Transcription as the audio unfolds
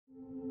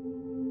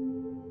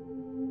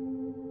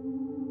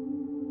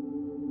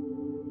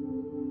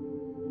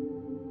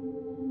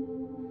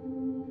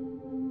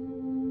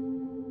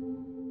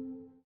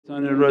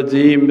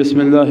Rajim.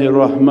 Bismillahir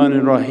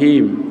Rahmanir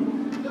Rahim.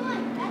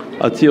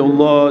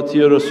 Atiullah, ati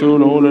Rasul,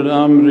 ulul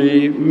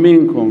amri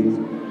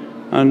minkum.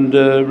 And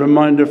a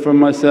reminder from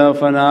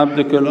myself, Ana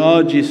abdukal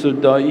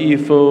ajisu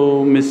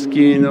da'ifu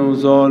miskinu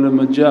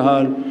zalim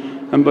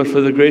jahal. And but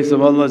for the grace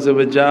of Allah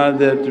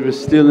that we're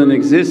still in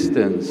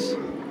existence.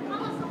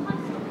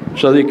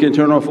 Inshallah you can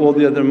turn off all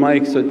the other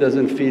mics so it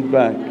doesn't feed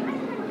back.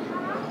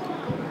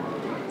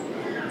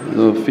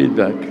 No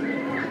feedback.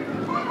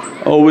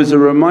 Always a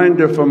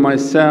reminder for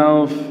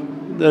myself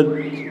that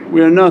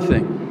we are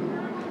nothing.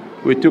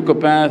 We took a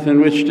path in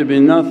which to be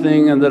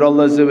nothing, and that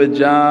Allah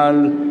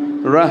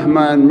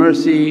rahmah and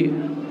mercy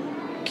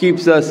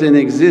keeps us in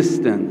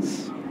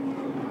existence.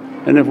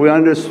 And if we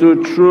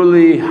understood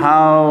truly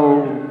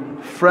how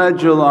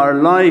fragile our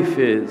life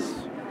is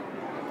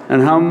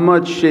and how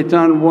much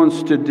shaitan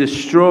wants to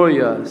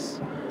destroy us,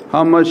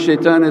 how much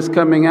shaitan is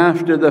coming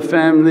after the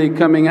family,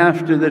 coming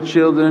after the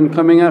children,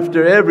 coming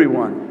after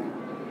everyone.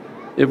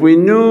 If we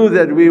knew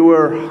that we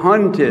were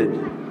hunted,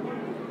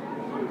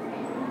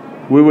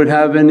 we would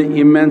have an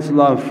immense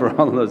love for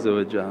Allah.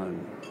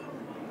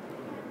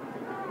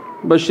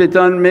 But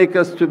shaitan make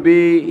us to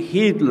be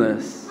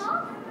heedless,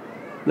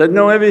 that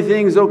no,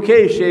 everything's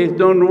okay Shaykh,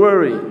 don't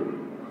worry.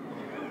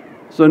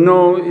 So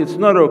no, it's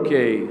not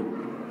okay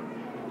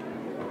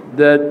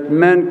that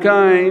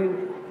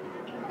mankind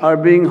are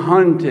being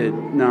hunted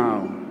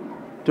now.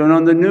 Turn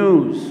on the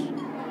news,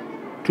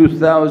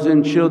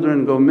 2,000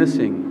 children go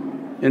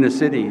missing in a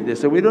city. They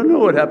say, we don't know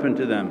what happened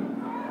to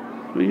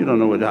them. Well, you don't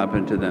know what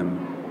happened to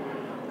them.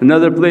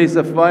 Another place,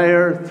 a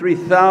fire,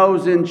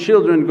 3,000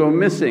 children go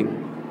missing.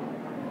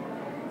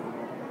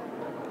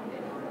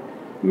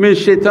 Means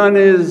shaitan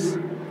is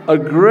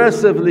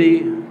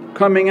aggressively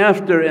coming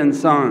after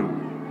insan.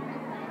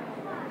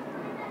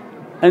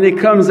 And he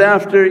comes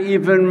after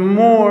even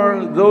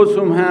more those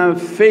whom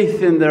have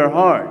faith in their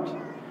heart.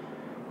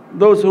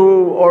 Those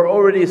who are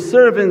already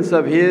servants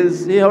of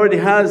his, he already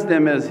has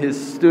them as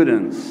his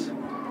students.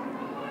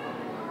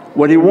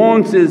 What he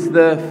wants is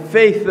the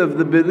faith of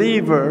the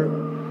believer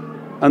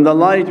and the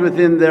light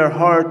within their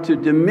heart to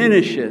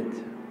diminish it.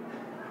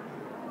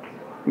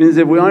 Means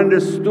if we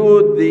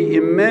understood the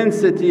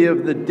immensity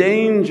of the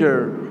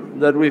danger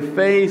that we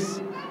face,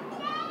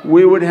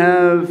 we would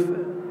have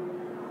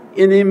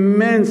an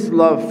immense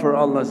love for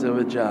Allah,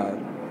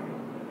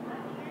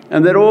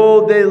 and that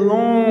all day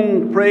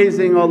long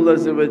praising Allah,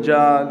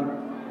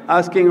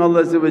 asking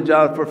Allah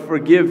for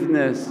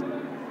forgiveness.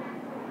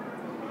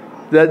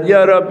 That,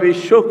 Ya Rabbi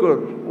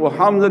shukr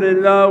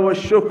walhamdulillah wa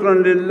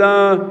shukran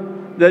lillah,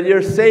 that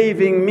you're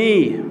saving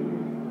me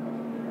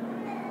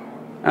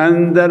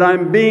and that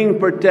I'm being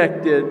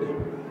protected.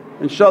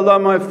 InshaAllah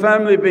my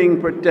family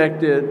being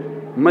protected,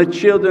 my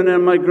children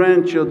and my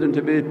grandchildren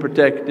to be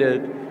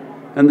protected,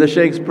 and the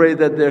shaykhs pray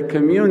that their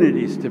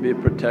communities to be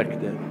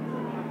protected.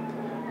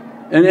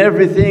 And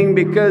everything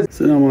because…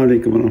 As-salamu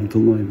alaykum wa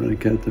rahmatullahi wa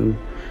barakatuh.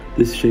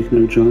 This is Shaykh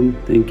Nurjan.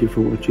 Thank you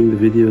for watching the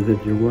video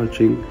that you're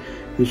watching.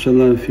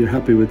 InshaAllah if you're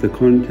happy with the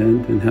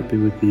content and happy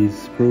with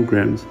these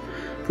programs,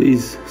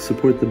 please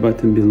support the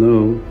button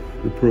below,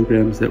 the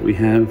programs that we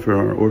have for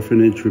our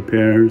orphanage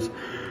repairs,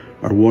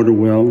 our water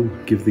well,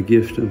 Give the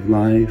Gift of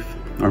Life,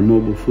 our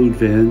mobile food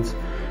vans.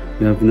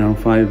 We have now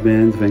 5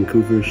 vans,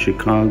 Vancouver,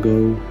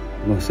 Chicago,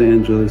 Los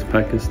Angeles,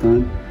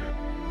 Pakistan.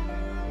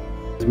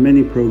 There's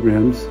many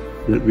programs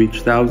that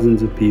reach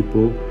thousands of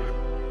people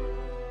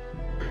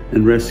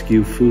and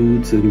rescue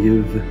foods and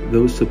give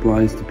those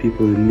supplies to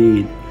people in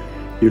need.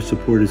 Your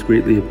support is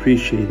greatly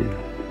appreciated.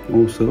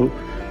 Also,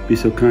 be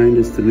so kind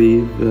as to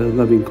leave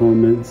loving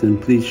comments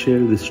and please share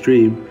the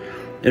stream.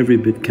 Every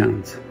bit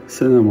counts.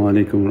 As-salamu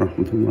alaykum wa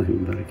rahmatullahi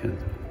wa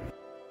barakatuh.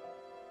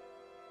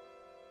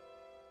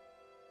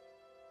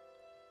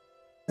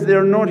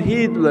 They're not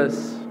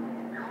heedless,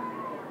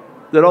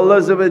 that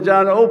Allah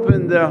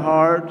opened their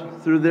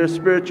heart through their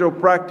spiritual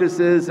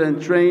practices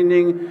and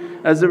training.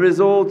 As a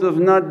result of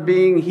not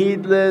being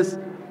heedless,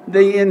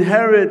 they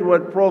inherit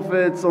what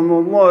Prophet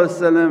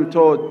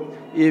taught,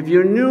 if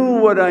you knew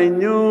what I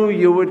knew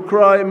you would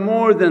cry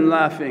more than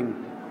laughing.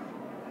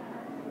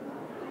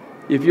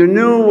 If you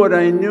knew what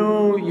I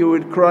knew you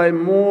would cry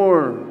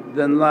more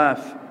than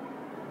laugh.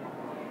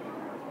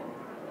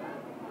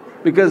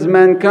 Because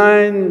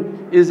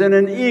mankind is in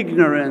an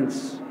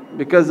ignorance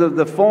because of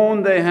the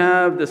phone they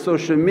have, the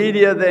social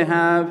media they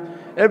have,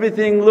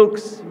 everything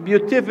looks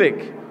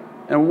beatific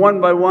and one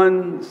by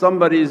one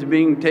somebody is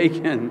being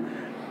taken.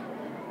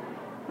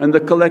 And the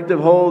collective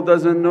whole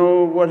doesn't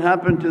know what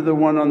happened to the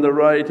one on the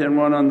right and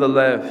one on the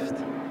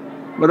left.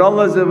 But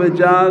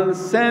Allah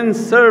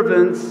sends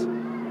servants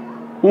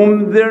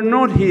whom they're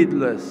not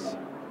heedless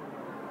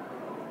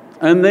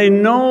and they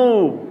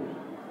know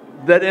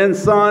that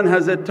insan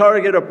has a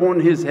target upon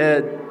his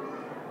head,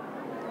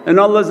 and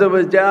Allah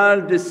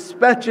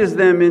dispatches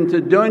them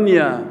into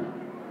dunya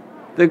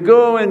to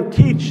go and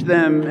teach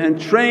them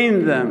and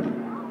train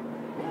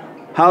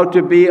them how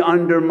to be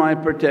under my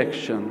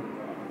protection.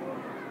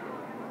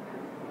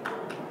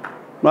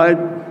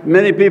 Right?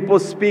 Many people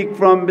speak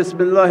from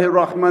Bismillahir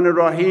Rahmanir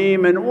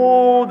Rahim and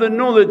all the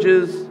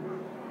knowledges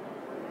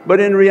But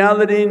in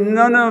reality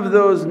none of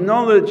those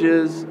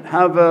knowledges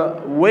have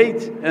a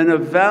weight and a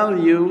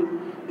value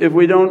if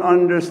we don't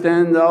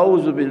understand the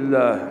a'udhu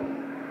billah.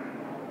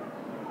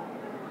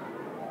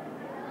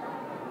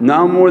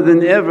 Now more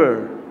than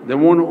ever they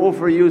want to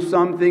offer you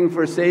something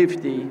for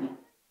safety.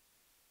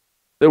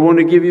 They want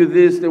to give you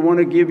this, they want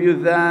to give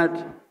you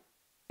that.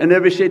 And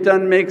every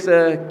shaitan makes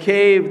a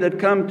cave that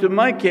come to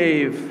my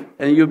cave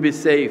and you'll be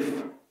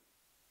safe.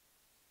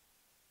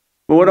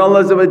 But what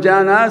Allah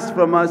asks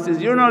from us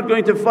is, you're not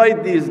going to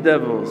fight these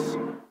devils.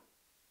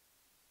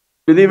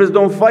 Believers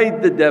don't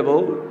fight the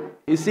devil.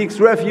 He seeks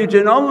refuge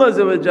in Allah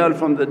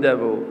from the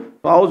devil.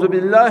 A'udhu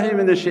billahi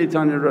minash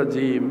shaitanir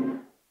rajeem.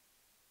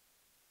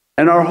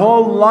 And our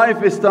whole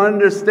life is to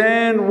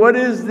understand, what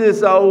is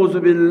this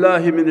a'udhu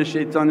billahi minash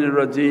shaitanir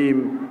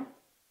rajeem?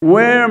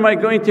 Where am I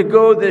going to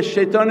go? This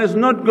shaitan is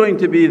not going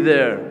to be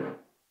there,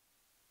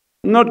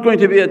 not going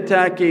to be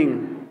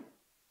attacking,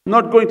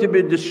 not going to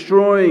be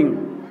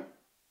destroying.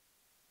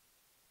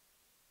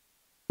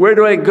 Where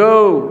do I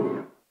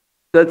go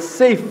that's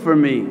safe for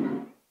me?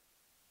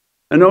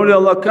 And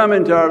awliyaullah come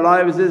into our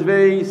lives is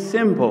very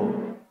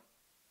simple.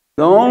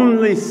 The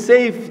only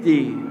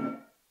safety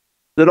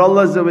that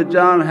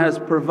Allah has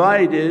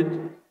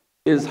provided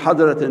is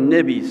Hadrat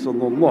al-Nabi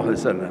sallallahu alaihi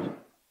wasallam.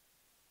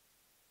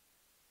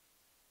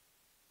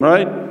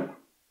 Right?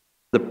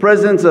 The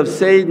presence of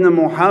Sayyidina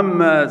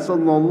Muhammad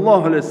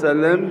sallallahu alaihi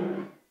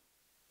wasallam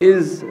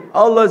is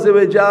Allah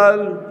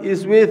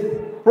is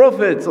with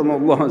Prophet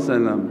sallallahu alaihi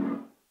wasallam.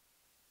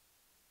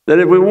 That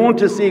if we want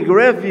to seek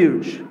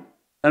refuge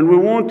and we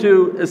want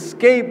to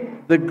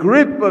escape the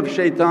grip of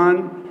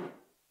shaitan,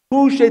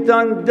 who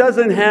shaitan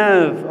doesn't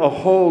have a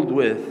hold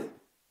with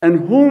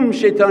and whom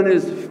shaitan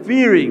is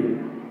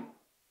fearing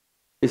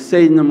is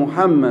Sayyidina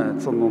Muhammad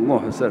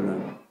sallallahu alaihi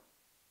wasallam.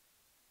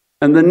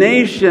 And the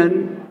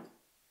nation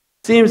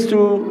seems to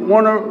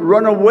want to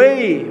run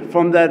away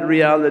from that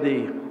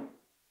reality.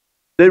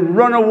 They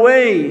run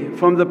away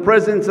from the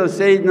presence of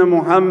Sayyidina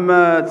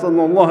Muhammad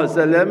sallallahu alaihi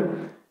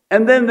wasallam,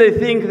 and then they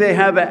think they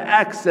have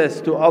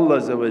access to Allah.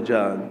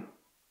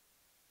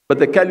 But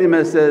the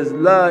kalima says,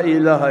 La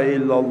ilaha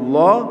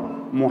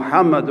illallah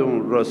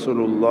Muhammadun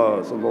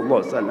Rasulullah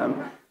sallallahu alaihi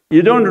wasallam.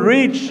 You don't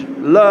reach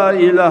La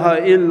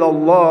ilaha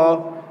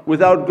illallah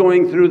without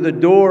going through the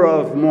door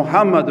of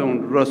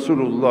Muhammadun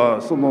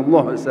Rasulullah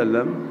sallallahu alaihi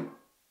wasallam.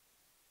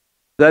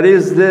 That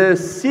is the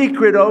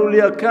secret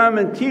awliya come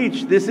and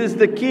teach. This is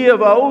the key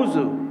of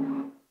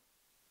a'udhu.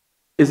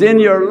 Is in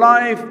your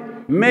life,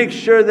 make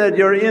sure that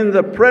you're in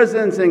the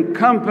presence and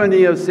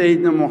company of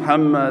Sayyidina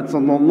Muhammad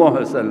sallallahu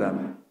alaihi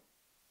wasallam.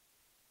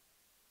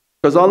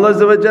 Because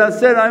Allah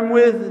said, I'm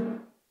with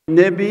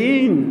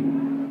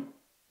Nabiyeen,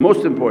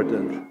 most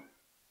important.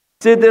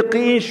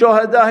 Siddiqeen,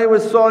 Shuhada'i wa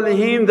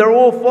Salihin, they're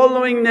all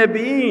following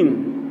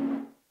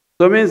Nabiyeen.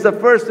 So it means the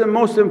first and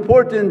most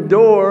important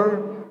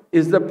door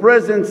is the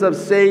presence of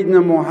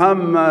Sayyidina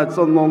Muhammad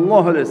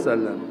sallallahu alaihi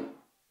wasallam.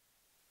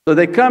 So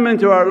they come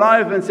into our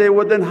life and say,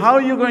 well then how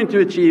are you going to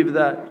achieve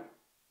that?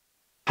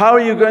 How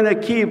are you going to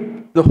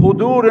keep the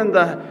hudur and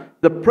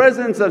the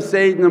presence of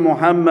Sayyidina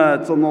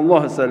Muhammad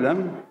sallallahu alaihi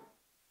wasallam?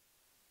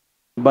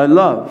 By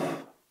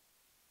love.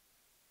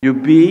 You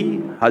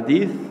be,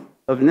 hadith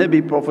of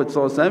Nabi Prophet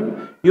sallallahu alaihi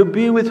wasallam, you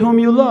be with whom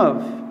you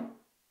love.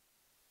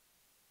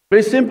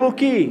 Very simple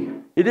key.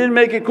 He didn't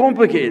make it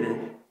complicated.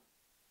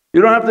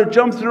 You don't have to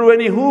jump through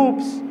any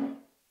hoops.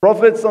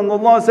 Prophet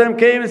sallallahu alaihi wasallam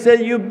came and said,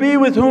 you be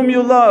with whom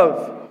you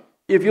love.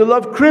 If you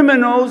love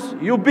criminals,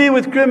 you be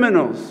with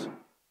criminals.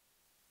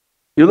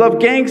 You love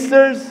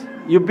gangsters,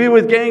 you be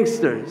with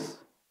gangsters.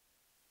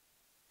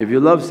 If you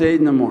love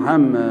Sayyidina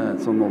Muhammad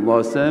sallallahu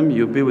alaihi wasallam,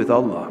 you be with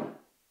Allah.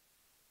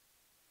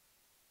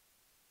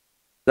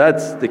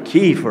 That's the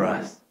key for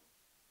us.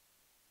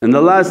 In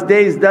the last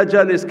days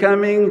Dajjal is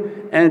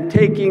coming and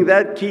taking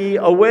that key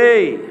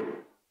away.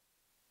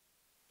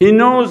 He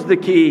knows the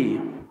key.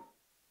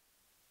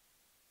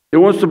 He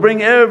wants to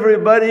bring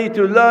everybody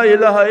to La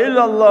ilaha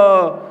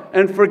illallah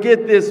and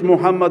forget this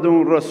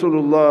Muhammadun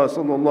Rasulullah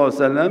sallallahu alaihi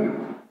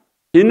wasallam.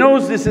 He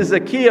knows this is a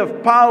key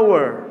of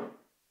power.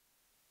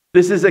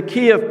 This is a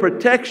key of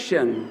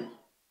protection.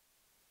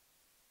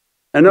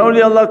 And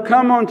awliyaullah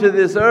come onto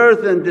this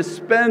earth and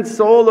dispense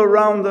all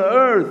around the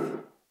earth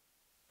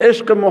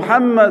Ishq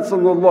Muhammad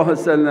sallallahu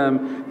alaihi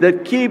wasallam,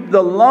 that keep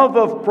the love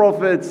of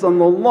Prophet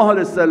sallallahu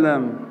alaihi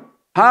wasallam.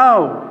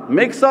 How?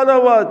 Make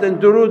salawat and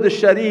durood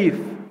al-sharif.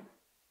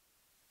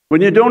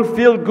 When you don't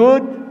feel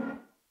good,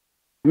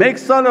 make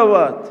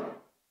salawat.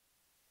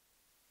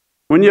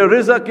 When your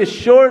rizq is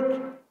short,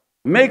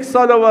 make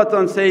salawat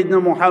on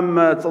Sayyidina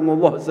Muhammad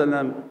sallallahu alaihi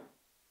wasallam.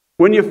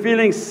 When you're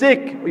feeling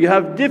sick, you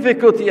have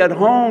difficulty at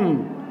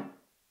home,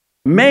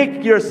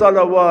 make your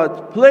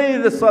salawat, play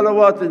the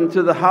salawat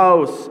into the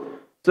house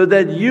so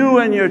that you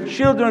and your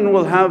children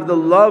will have the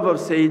love of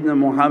Sayyidina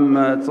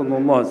Muhammad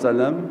sallallahu alaihi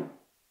wasallam.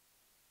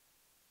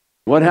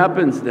 What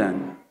happens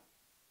then?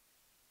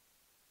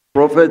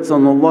 Prophet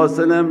sallallahu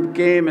alaihi wasallam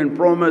came and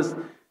promised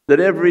that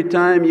every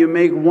time you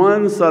make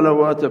one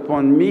salawat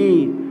upon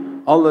me,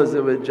 Allah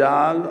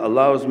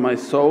allows my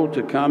soul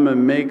to come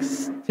and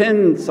makes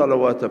 10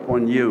 salawat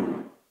upon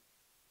you.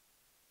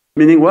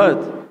 Meaning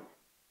what?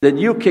 That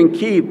you can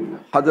keep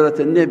Hadrat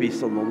al-Nabi.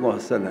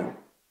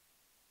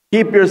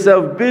 Keep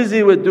yourself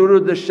busy with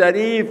durood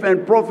al-Sharif,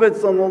 and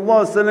Prophet's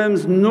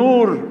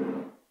nur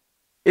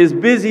is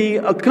busy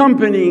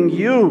accompanying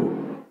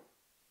you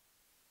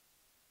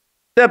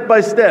step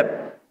by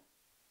step.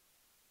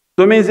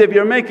 So it means if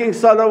you're making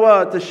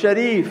salawat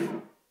al-Sharif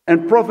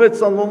and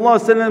Prophet's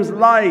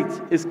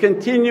light is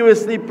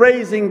continuously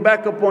praising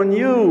back upon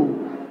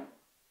you,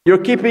 you're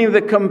keeping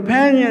the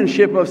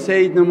companionship of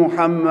Sayyidina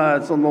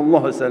Muhammad.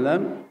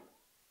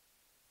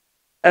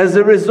 As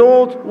a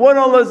result, what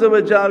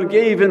Allah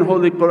gave in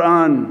Holy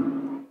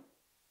Qur'an,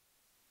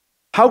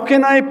 how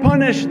can I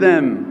punish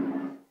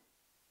them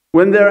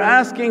when they're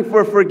asking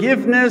for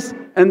forgiveness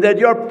and that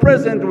you're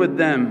present with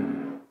them?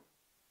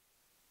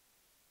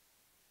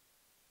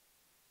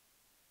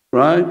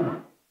 Right?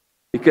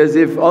 Because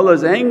if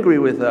Allah's angry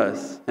with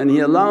us and He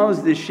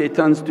allows these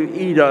shaitans to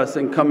eat us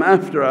and come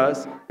after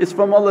us, it's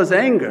from Allah's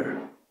anger.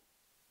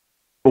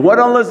 But what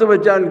Allah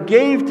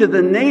gave to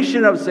the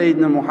nation of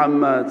Sayyidina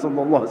Muhammad,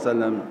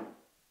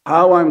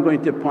 how I'm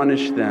going to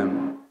punish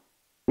them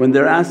when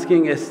they're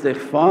asking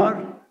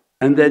istighfar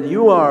and that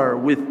you are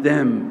with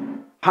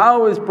them.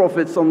 How is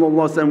Prophet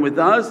with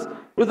us?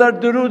 With our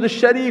durood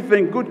al-Sharif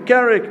and good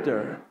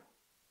character.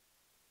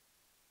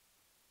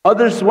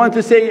 Others want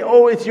to say,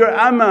 oh, it's your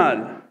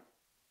amal.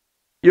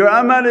 Your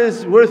amal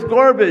is worth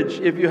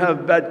garbage if you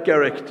have bad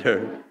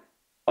character.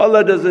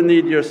 Allah doesn't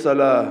need your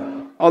salah.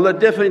 Allah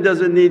definitely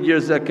doesn't need your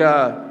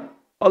zakah.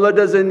 Allah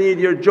doesn't need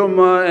your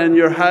Jummah and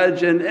your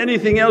Hajj and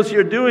anything else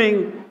you're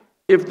doing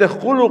if the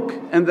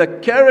khuluq and the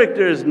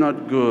character is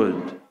not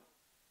good.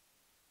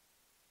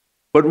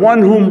 But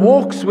one whom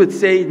walks with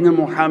Sayyidina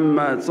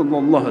Muhammad,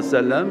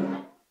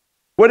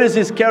 what is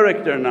his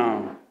character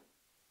now?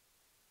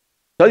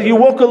 Because you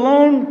walk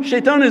alone,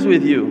 shaitan is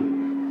with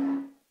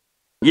you.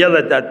 Yell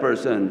at that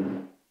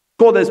person,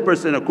 call this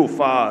person a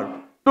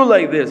kuffar, do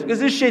like this, because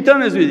this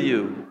shaitan is with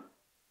you.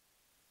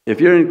 If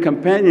you're in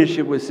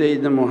companionship with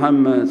Sayyidina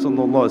Muhammad,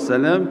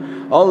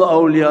 all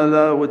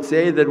awliya would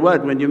say that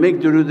what? When you make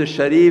durood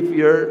al-Sharif,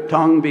 your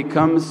tongue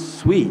becomes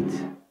sweet.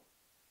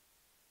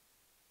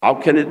 How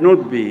can it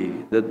not be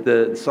that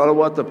the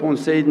salawat upon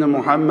Sayyidina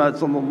Muhammad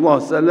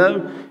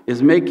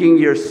is making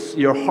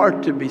your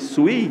heart to be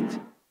sweet?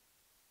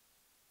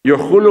 Your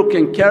khuluq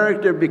and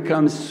character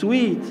becomes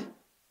sweet.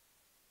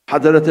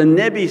 Hadrat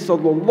al-Nabi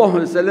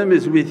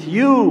is with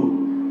you.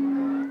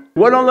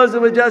 What Allah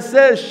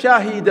says,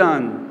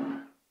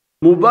 shahidan,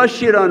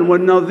 mubashiran wa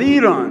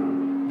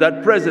nadhiran,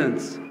 that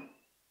presence.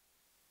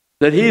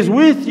 That He's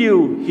with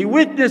you, He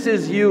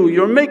witnesses you,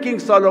 you're making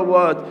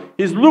salawat,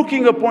 He's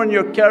looking upon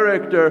your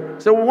character.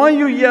 So why are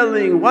you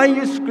yelling? Why are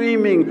you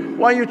screaming?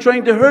 Why are you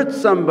trying to hurt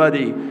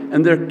somebody?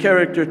 And their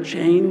character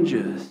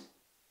changes.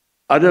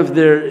 Out of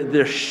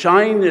their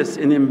shyness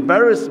and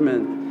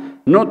embarrassment,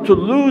 not to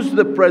lose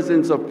the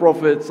presence of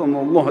Prophet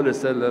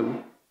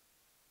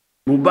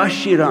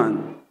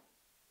mubashiran.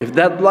 If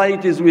that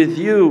light is with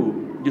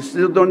you, you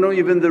still don't know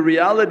even the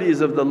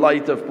realities of the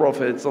light of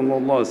Prophet.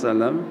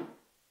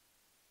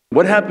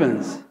 What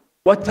happens?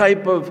 What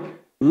type of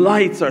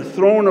lights are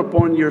thrown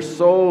upon your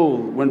soul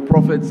when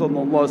Prophet is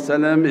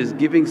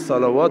giving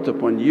salawat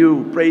upon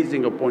you,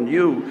 praising upon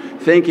you,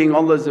 thanking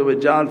Allah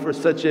for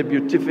such a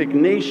beatific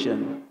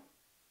nation?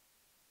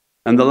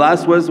 And the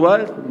last was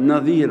what?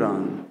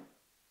 Nadhiran.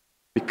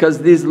 Because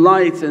these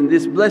lights and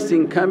this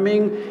blessing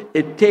coming,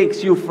 it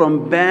takes you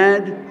from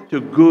bad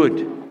to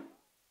good.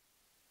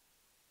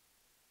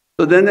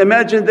 So then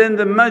imagine then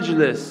the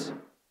majlis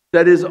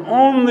that is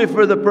only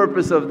for the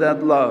purpose of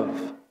that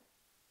love.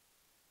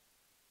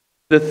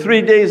 The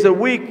 3 days a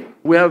week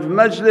we have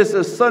majlis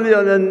as-sali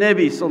ala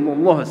nabi.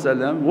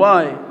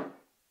 Why?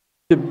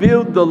 To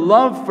build the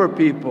love for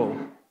people.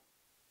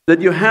 That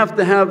you have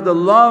to have the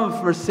love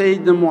for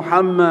Sayyidina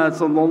Muhammad.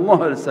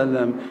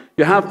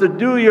 You have to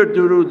do your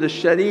durood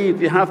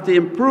al-Sharif, you have to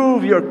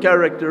improve your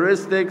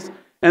characteristics,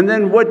 and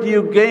then what do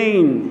you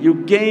gain? You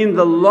gain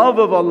the love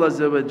of Allah.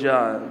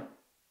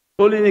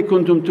 قُلْ إِنِ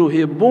كُنْتُمْ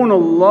تُحِبُّونَ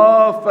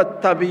اللَّهَ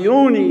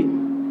فَاتَّبِعُونِي.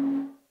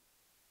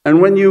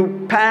 And when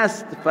you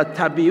pass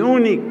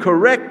فَاتَّبِعُونِي,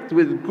 correct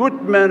with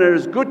good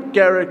manners, good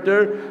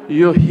character,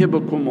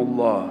 يُحِبُّكُمُ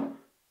اللَّهُ.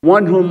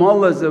 One whom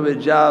Allah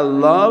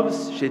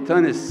loves,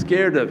 shaitan is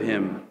scared of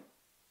him.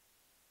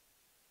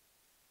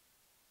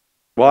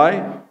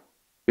 Why?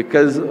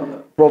 Because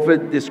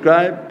Prophet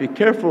described, be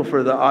careful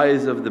for the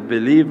eyes of the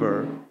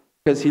believer,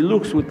 because he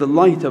looks with the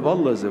light of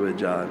Allah.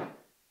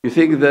 You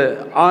think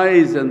the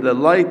eyes and the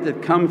light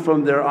that come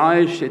from their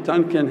eyes,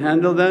 shaitan can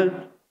handle that?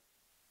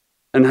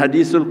 And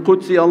Hadith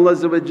Qudsi, Allah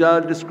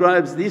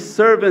describes these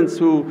servants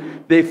who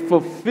they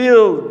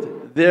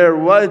fulfilled their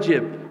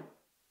wajib,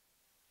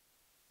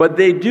 but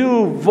they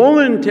do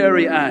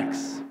voluntary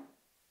acts.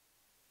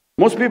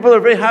 Most people are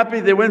very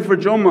happy they went for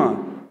Jummah.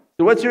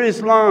 So what's your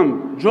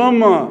Islam?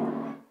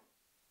 Jummah.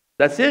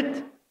 That's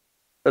it?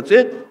 That's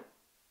it?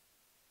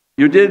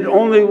 You did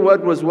only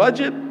what was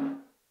wajib?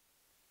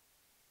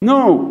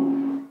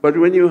 No, but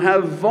when you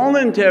have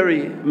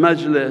voluntary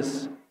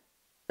majlis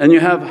and you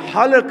have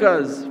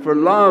halaqas for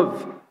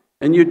love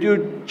and you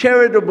do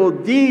charitable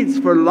deeds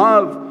for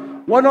love,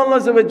 what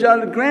Allah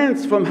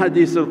grants from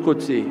Hadith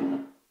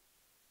Qudsi,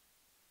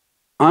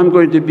 I'm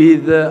going to be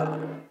the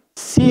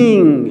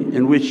seeing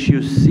in which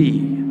you see.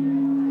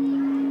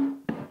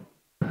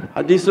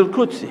 Hadith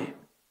Qudsi,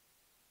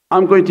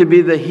 I'm going to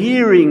be the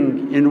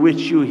hearing in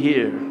which you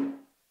hear.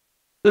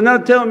 So now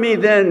tell me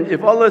then,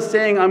 if Allah is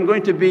saying, I'm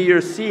going to be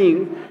your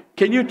seeing,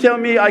 can you tell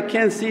me I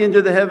can't see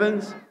into the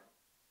heavens?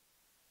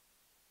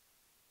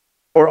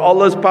 Or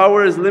Allah's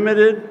power is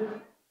limited?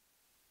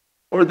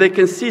 Or they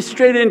can see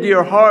straight into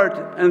your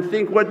heart and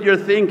think what you're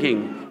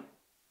thinking.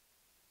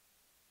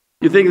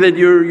 You think that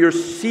you're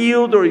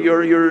sealed or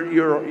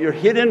you're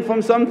hidden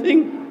from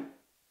something?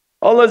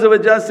 Allah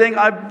is saying,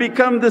 I've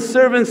become the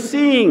servant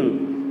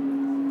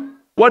seeing.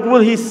 What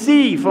will he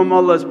see from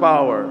Allah's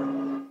power?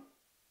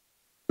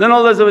 Then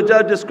Allah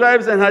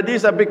describes in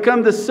hadith, I've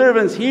become the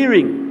servant's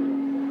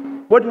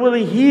hearing. What will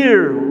he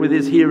hear with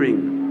his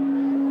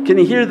hearing? Can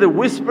he hear the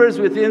whispers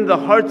within the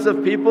hearts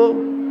of people?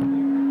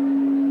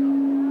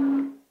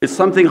 Is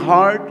something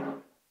hard?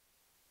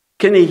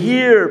 Can he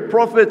hear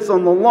Prophet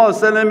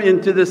ﷺ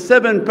into the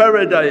 7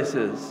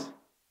 paradises?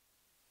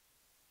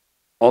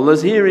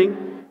 Allah's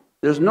hearing,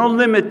 there's no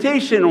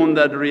limitation on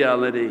that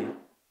reality.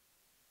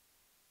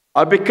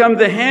 I become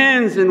the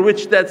hands in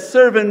which that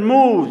servant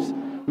moves.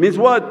 Means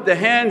what? The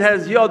hand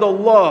has yad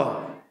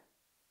Allah.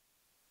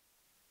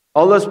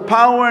 Allah's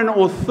power and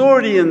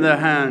authority in the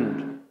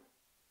hand.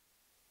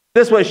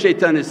 That's why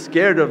shaitan is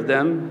scared of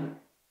them.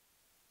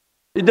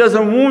 He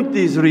doesn't want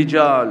these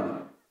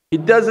rijal. He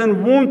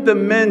doesn't want the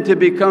men to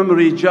become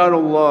rijal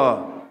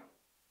Allah.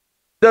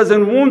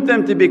 Doesn't want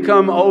them to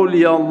become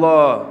awliya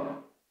Allah.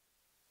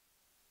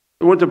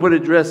 He wants to put a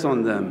dress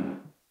on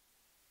them.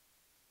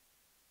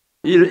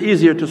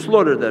 Easier to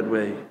slaughter that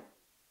way.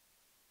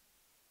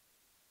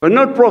 But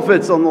not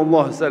Prophet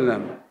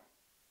ﷺ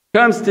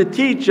comes to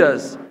teach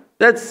us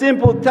that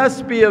simple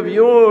tasbih of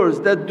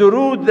yours, that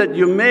durood that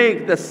you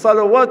make, the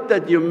salawat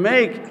that you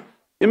make.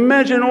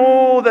 Imagine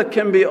all that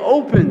can be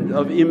opened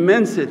of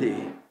immensity.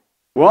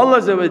 Will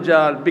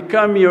Allah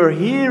become your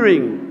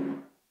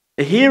hearing,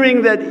 a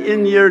hearing that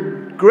in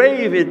your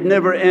grave it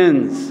never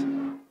ends.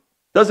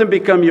 Doesn't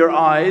become your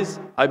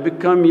eyes, I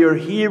become your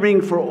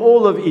hearing for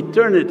all of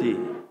eternity.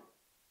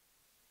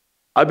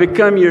 I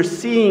become your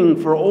seeing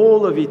for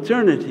all of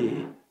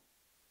eternity.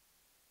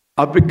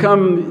 I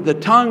become the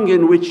tongue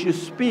in which you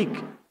speak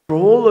for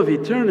all of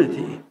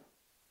eternity.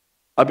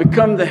 I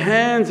become the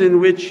hands in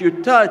which you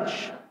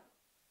touch.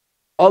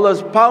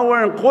 Allah's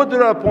power and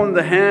qudra upon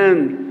the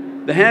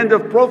hand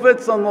of Prophet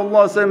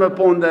ﷺ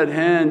upon that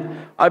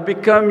hand. I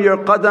become your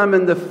qadam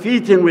and the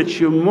feet in which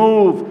you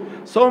move.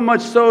 So much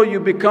so you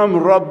become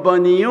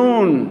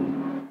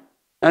Rabbaniyun.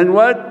 And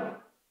what?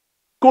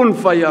 Kun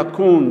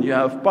fayakun, you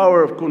have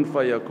power of kun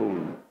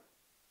fayakun.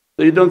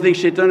 So you don't think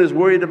shaitan is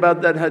worried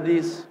about that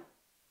hadith?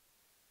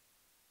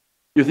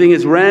 You think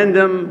it's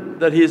random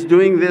that he is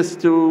doing this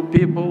to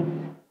people?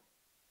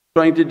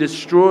 Trying to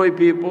destroy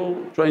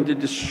people, trying to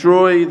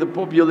destroy the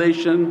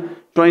population,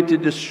 trying to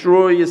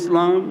destroy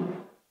Islam?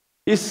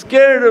 He's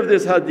scared of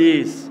this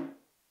hadith.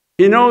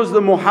 He knows the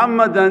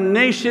Muhammadan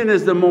nation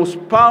is the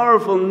most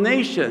powerful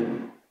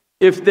nation.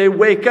 If they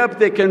wake up,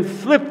 they can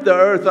flip the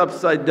earth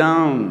upside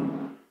down.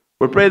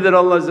 We pray that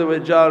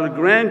Allah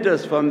grant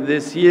us from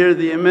this year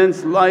the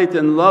immense light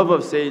and love of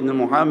Sayyidina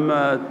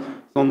Muhammad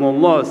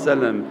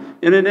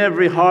and in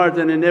every heart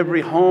and in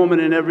every home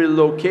and in every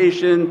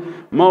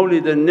location.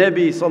 Mawlid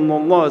al-Nabi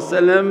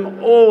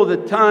all the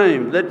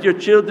time. Let your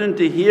children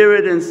to hear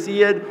it and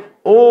see it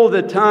all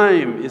the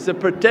time. It's a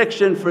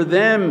protection for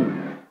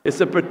them. It's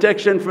a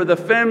protection for the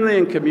family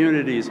and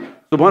communities.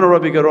 Subhana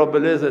rabbika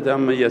rabbil izzati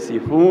amma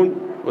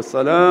yasifoon wa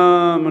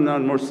salaamun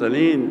al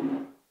mursaleen.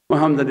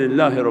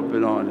 Walhamdulillahi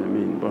Rabbil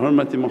Alameen. Bi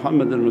hurmati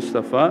Muhammad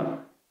al-Mustafa,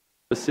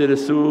 Basir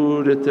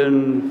Surat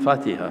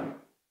al-Fatiha.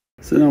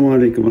 As-salamu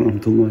alaykum wa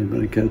rahmatullahi wa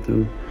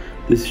barakatuh.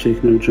 This is Shaykh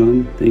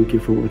Nurjan. Thank you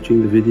for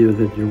watching the video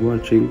that you're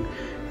watching.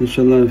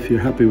 Inshallah, if you're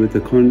happy with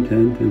the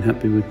content and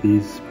happy with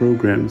these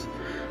programs,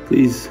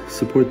 please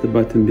support the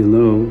button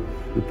below.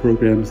 The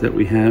programs that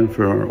we have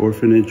for our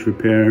orphanage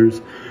repairs,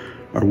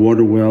 our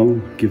water well,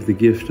 Give the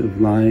Gift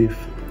of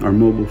Life, our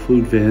mobile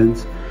food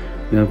vans.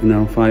 We have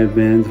now 5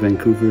 vans,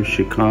 Vancouver,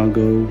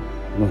 Chicago,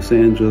 Los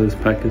Angeles,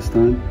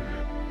 Pakistan.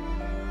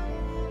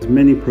 There's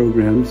many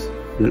programs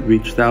that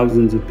reach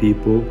thousands of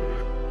people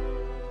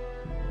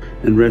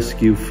and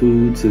rescue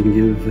foods and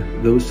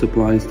give those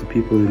supplies to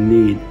people in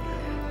need.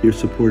 Your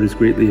support is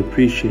greatly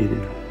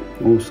appreciated.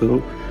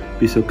 Also,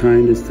 be so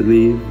kind as to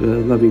leave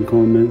loving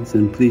comments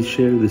and please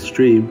share the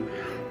stream.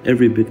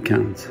 Every bit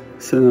counts.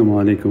 As-salamu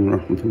alaykum wa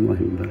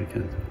rahmatullahi wa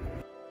barakatuh.